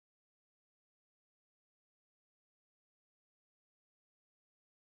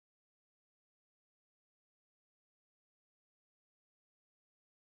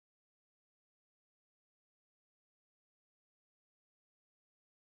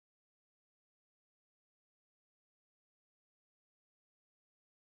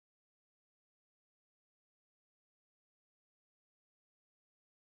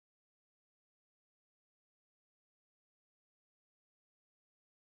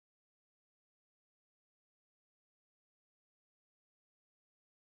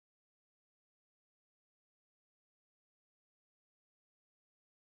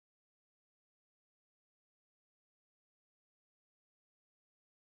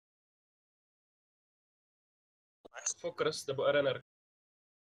Max Focus nebo RNR?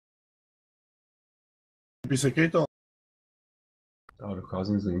 Vysekej to. Já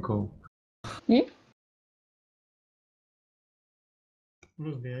docházím s linkou.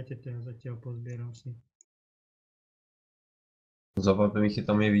 Rozbijajte to, ja zatiaľ pozbieram si. Zavabených je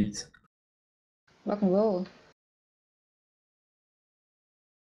tam je víc. Rock'n'roll.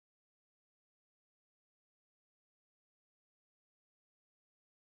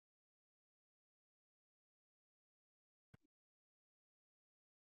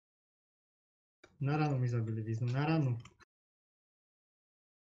 Na ráno mi zabili význam, na ráno.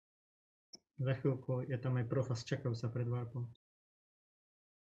 Za chvíľku je tam aj profas, čakajú sa pred warpom.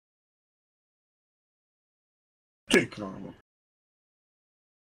 Ty krávo.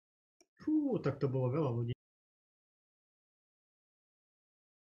 Fú, tak to bolo veľa ľudí.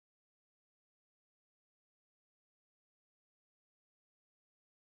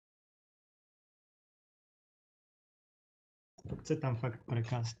 To chce tam fakt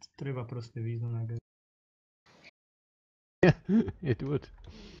prekast, treba proste význam na gate. It would.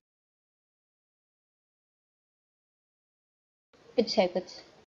 It's good.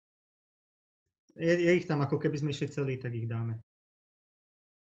 Je ich tam, ako keby sme išli celý, tak ich dáme.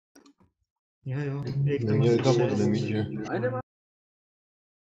 Jo, je ich tam Není asi to 6. podle mě, že?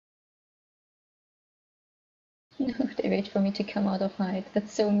 No, they wait for me to come out of hide.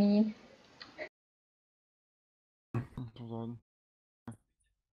 That's so mean.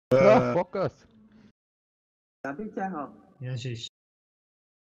 Focus. Zabij ťa ho. Ježiš.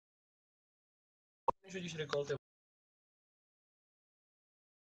 Když vidíš rekolty.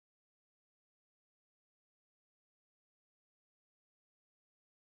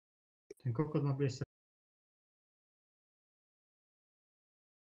 Ten kokot ma bude sa...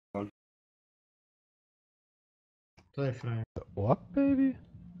 To je frajer. What, baby?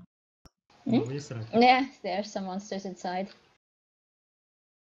 No, bude srať. Yeah, there's some monsters inside.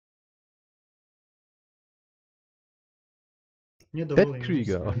 Nedovolím. That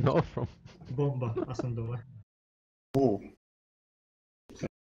Krieger, musím. no from. Bomba, a som dole.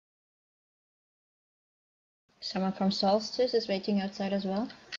 Someone from Solstice is waiting outside as well.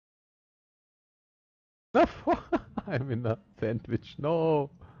 No, I'm in a sandwich. No.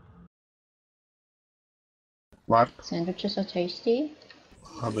 Warp. Sandwiches are tasty.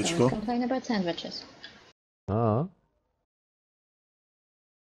 Habečko. Don't complain about sandwiches. Ah.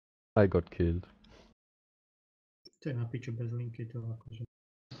 I got killed. To je na piču bez linky, to akože...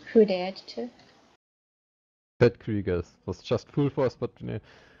 Who dared to? That Krieger was just full force, but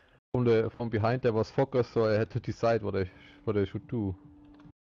from behind there was focus, so I had to decide what I should do.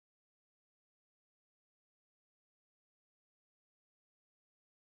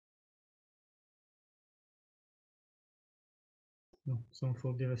 No, som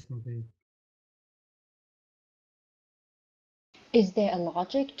full divestnutý. Is there a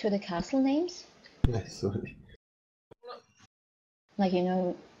logic to the castle names? Ne, sorry. Like, you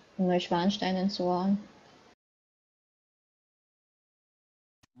know, Neuschwanstein and so on.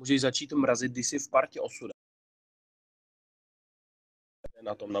 Můžeš začít mrazit, když jsi v partě osuda.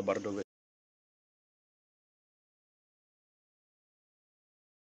 Na tom na Bardovi.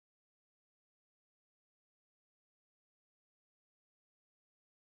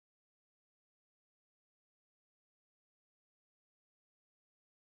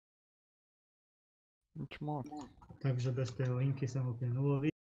 Takže bez tej linky som úplne nulový.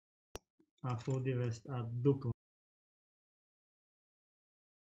 A full divest a duplo.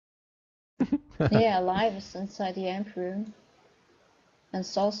 Yeah, Alive is inside the amp room. And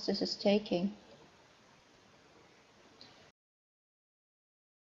Solstice is taking.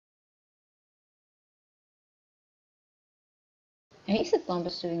 Acid Bomb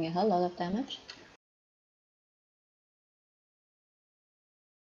is doing a hell lot of damage.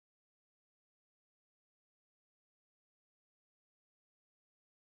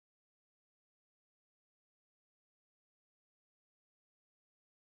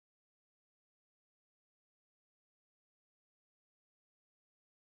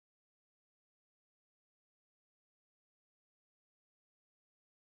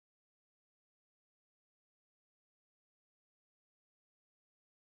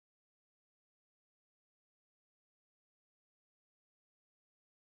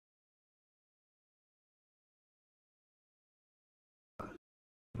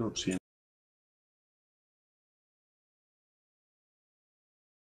 Dobře.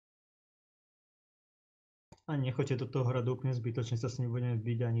 A nechoďte do toho hrať úplne zbytočne, sa s ním budeme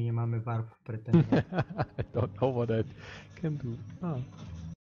byť, ani nemáme warp pre ten. I don't know what I can do. Ah.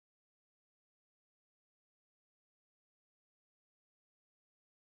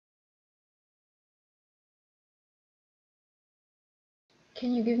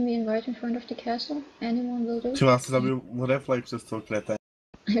 Can you give me invite in front of the castle? Anyone will do. Ty vás zabil reflej přes toho kreta.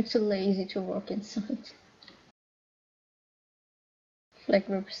 I'm too lazy to walk inside. Flag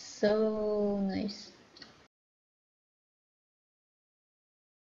group so nice.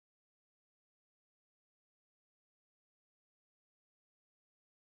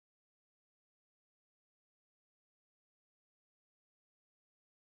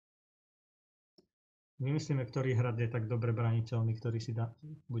 Vymyslíme, ktorý hrad je tak dobre braniteľný, ktorý si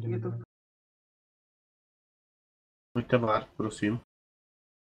budeme brať. Pojďte vár, prosím.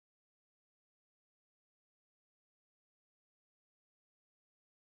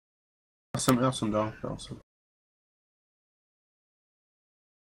 Já jsem dal.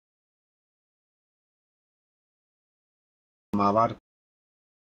 Má vár.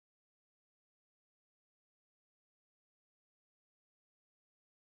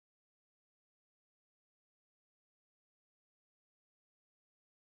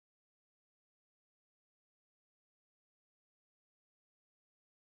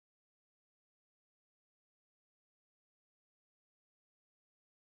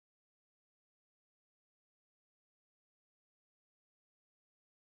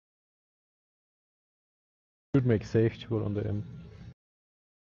 Should make safe tool on the M.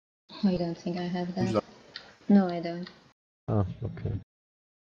 I don't think I have that. No, I don't. Ah, okay.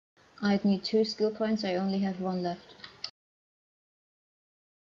 I'd need 2 skill points, I only have 1 left.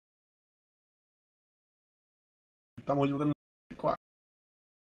 Tam hodil ten kvák.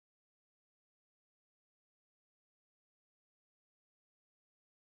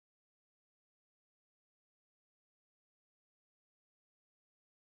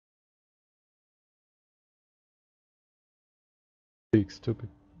 Big stupid.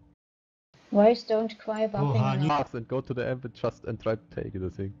 Wires don't cry buffing Honey. enough. Pass and go to the M and try to take it, I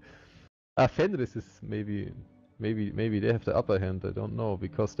think. Fenris is maybe they have the upper hand, I don't know,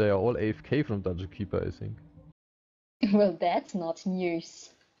 because they are all AFK from Dungeon Keeper, I think. Well, that's not news.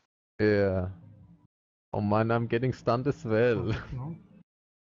 Yeah. Oh man, I'm getting stunned as well. No?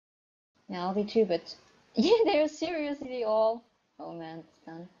 Yeah, I'll be too, but yeah, they're seriously all. Oh man, it's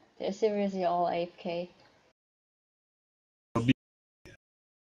done. They're seriously all AFK.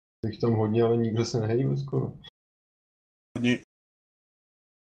 Jich tam hodně, ale nikdo se nehejme skoro. Hodně.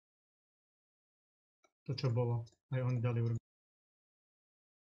 To čo bolo? Aj oni dali urban.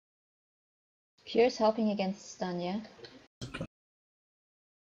 Pure's helping against stun, yeah?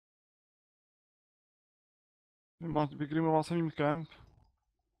 Vygrimoval jsem jim camp.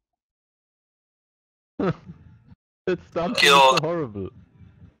 That stun is so horrible.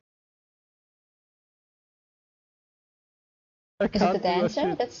 I Is it the can't do a dancer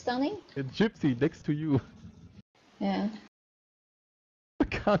shit. that's stunning? A gypsy next to you. Yeah. I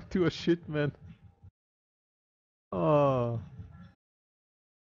can't do a shit, man. Oh.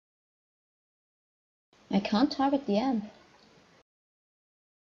 I can't target the amp.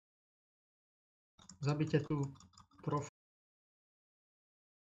 Zabite tú prof.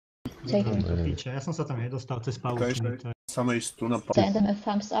 Take it. To píče. Ja som sa tam nedostal cez paučný. Samej stun a Send them a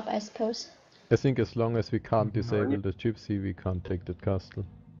thumbs up, I suppose. I think as long as we can't disable the gypsy, we can't take that castle.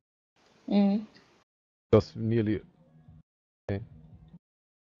 Because nearly... Okay.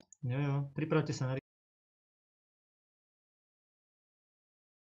 Jo, pripravte sa na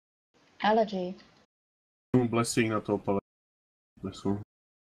Allergy. blessing na to opale. Blesu.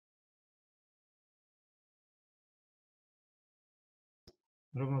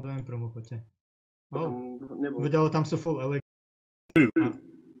 rovno do M-promu, poďte. Oh, Nebo videlo, tam sú full elek.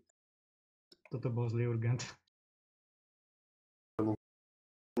 Toto bol zlý urgent.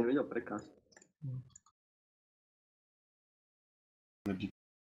 nevedel prekaz.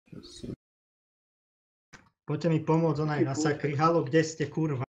 Poďte mi pomôcť, ona je na sakri. Halo, kde ste,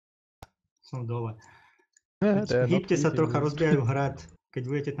 kurva? Som dole. Hýbte sa trocha, rozbijajú hrad. Keď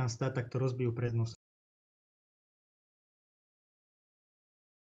budete tam stať, tak to rozbijú pred nos.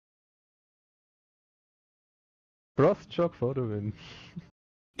 Frost shock for the win.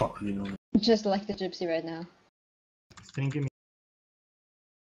 Just like the gypsy right now. Stringy mi.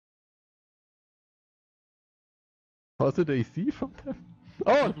 Was it AC from them?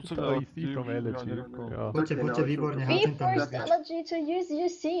 Oh, To it's co AC dělá? from LG. Jako- Yeah, Poďte, výborne. We Hádzem tam forced rozbiť. allergy to use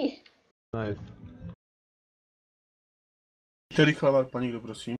UC. nice. Rychle vár, paní, kdo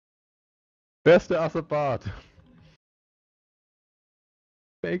prosím. Where's the Asabat?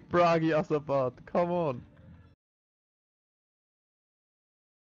 Fake Bragi Asabat, come on.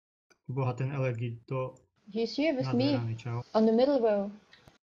 Boha, ten elegi to He's here with nad me dverami, čau. on the middle row.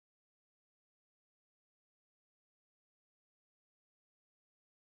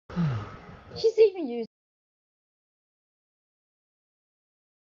 He's even used.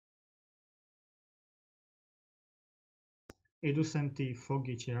 Idú sem tí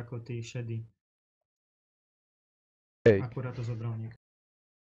fogy, či ako tí šedy. Fake. Akurát to zobral niekto.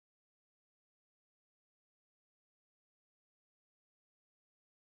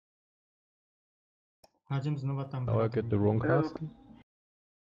 Hádžem znova tam Now I get the wrong cast.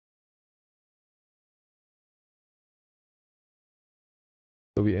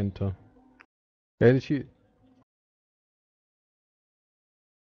 So we enter. Where did she?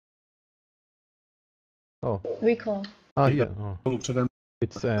 Oh. Recall. Ah, here. Oh. Předem.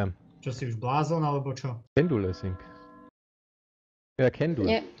 It's Čo si už blázon, alebo čo? Kendall, I think. Yeah, Kendall.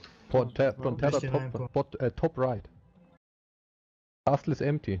 Yeah. Frontera Ešte na top right. Castle is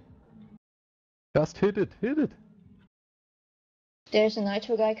empty. Just hit it, hit it. There's a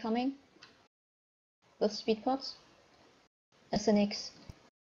nitro guy coming. With speed pots. SNX.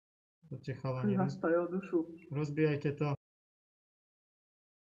 Poďte chalani, Zastajo dušu. rozbijajte to.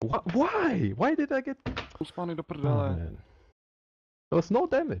 Why? Why did I get? Uspány do Oh, prdele. man. There was no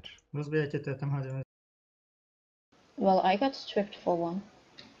damage. Rozbijajte to, ja tam hádžem. Well, I got stripped for one.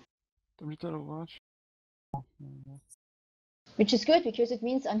 To mi to rováč. Which is good, because it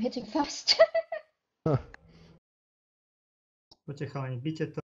means I'm hitting fast. Poďte chalani, bijte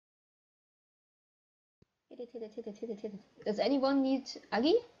to. Hit it, hit it, hit it, hit it, hit it. Does anyone need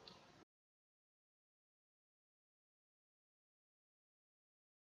Agi?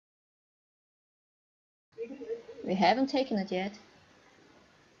 We haven't taken it yet.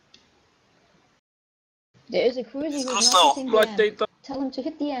 There is a cruiser who's not hitting the Mlaďtej amp. to. Tell him to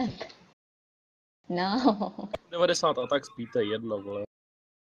hit the amp. No. 90 a tak spíte jedno, vole.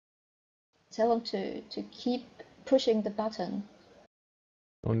 Tell him to keep pushing the button.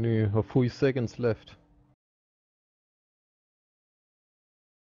 Only a few seconds left.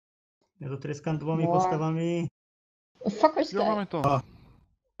 Ja to treskám dvomi More. postavami. Fuckers Jo, guy. máme to. 5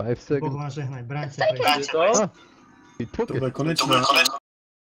 Boh seconds. vám žehnaj, bráňte Take prejsť. Je to? He took To bude it. konečné.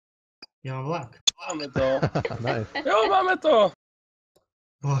 Ja mám vlak. Máme to. Nice. Jo, máme to.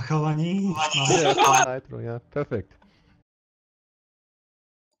 Boh chalani, mám Yeah, nitro, yeah, perfect.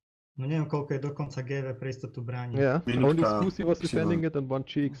 No neviem koľko je dokonca GV pre istotu bráni. Yeah, Minutka, only Scusi was maximum. defending it and one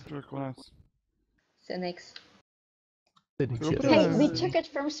Cheeks. To je konec. SNX. Dobré. Hey, we took it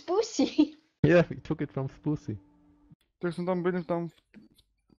from Spoosie. Yeah, we took it from Spusi. Tak jsem tam byl tam.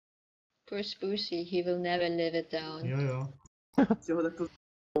 Poor Spoosie, he will never live it down. Jo, jo. Si ho takto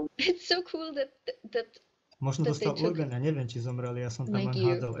It's so cool that Možno To dostal ty took Urban, ja neviem či zomrel, ja som tam my len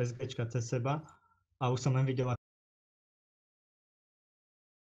gear. hádal SGčka cez seba a už som len videl